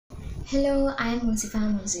Hello, I am Munsifa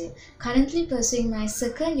Munzir, currently pursuing my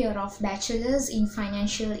second year of Bachelor's in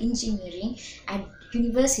Financial Engineering at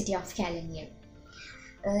University of California.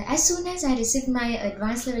 As soon as I received my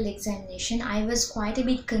advanced level examination, I was quite a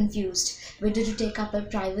bit confused whether to take up a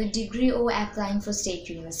private degree or applying for state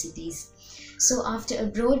universities. So after a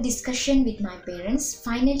broad discussion with my parents,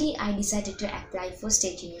 finally I decided to apply for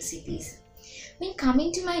state universities. When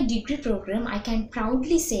coming to my degree program, I can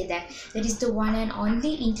proudly say that is the one and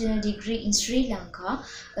only internal degree in Sri Lanka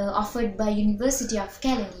offered by University of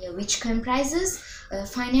California, which comprises a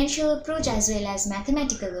financial approach as well as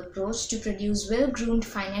mathematical approach to produce well-groomed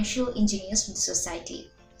financial engineers for the society.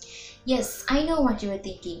 Yes, I know what you are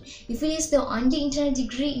thinking. If it is the only internal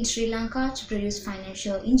degree in Sri Lanka to produce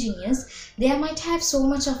financial engineers, there might have so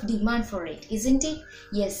much of demand for it, isn't it?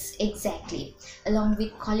 Yes, exactly. Along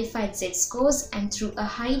with qualified Z scores and through a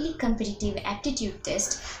highly competitive aptitude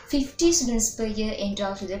test, 50 students per year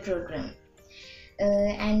enroll to the program.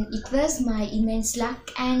 And it was my immense luck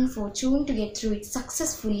and fortune to get through it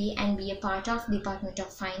successfully and be a part of Department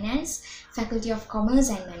of Finance, Faculty of Commerce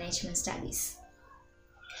and Management Studies.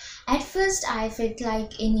 At first, I felt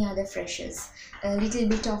like any other freshers. A little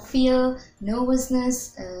bit of fear,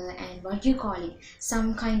 nervousness, and what do you call it?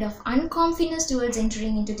 Some kind of unconfidence towards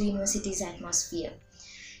entering into the university's atmosphere.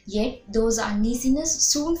 Yet, those uneasiness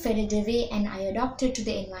soon faded away and I adapted to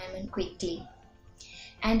the environment quickly.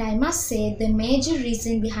 And I must say, the major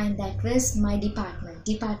reason behind that was my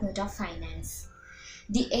Department of Finance.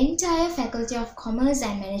 The entire Faculty of Commerce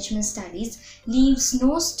and Management Studies leaves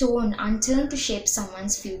no stone unturned to shape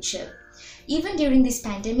someone's future. Even during this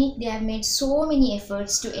pandemic, they have made so many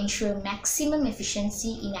efforts to ensure maximum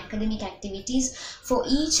efficiency in academic activities for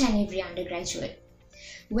each and every undergraduate.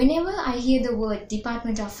 Whenever I hear the word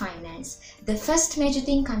Department of Finance, the first major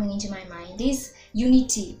thing coming into my mind is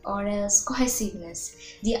unity or else cohesiveness.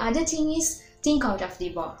 The other thing is think out of the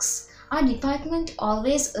box. Our department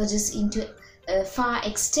always urges into far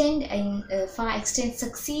extent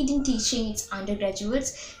succeed in teaching its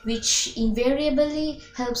undergraduates, which invariably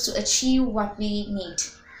helps to achieve what we need.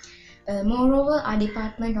 Moreover, our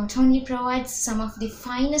department not only provides some of the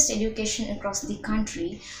finest education across the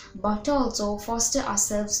country, but also foster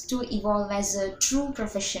ourselves to evolve as a true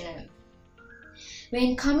professional.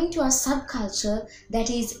 When coming to our subculture that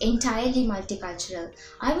is entirely multicultural,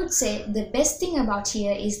 I would say the best thing about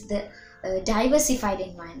here is the diversified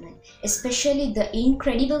environment, especially the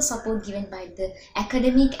incredible support given by the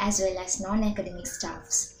academic as well as non-academic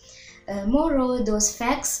staffs. Moreover, those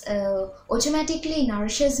facts automatically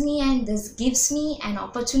nourishes me and this gives me an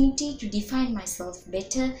opportunity to define myself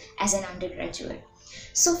better as an undergraduate.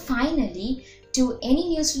 So finally, to any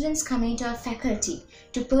new students coming to our faculty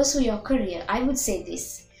to pursue your career, I would say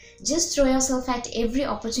this: just throw yourself at every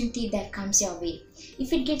opportunity that comes your way.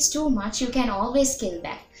 If it gets too much, you can always scale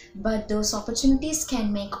back. But those opportunities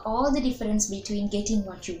can make all the difference between getting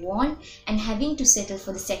what you want and having to settle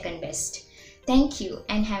for the second best. Thank you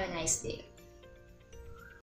and have a nice day.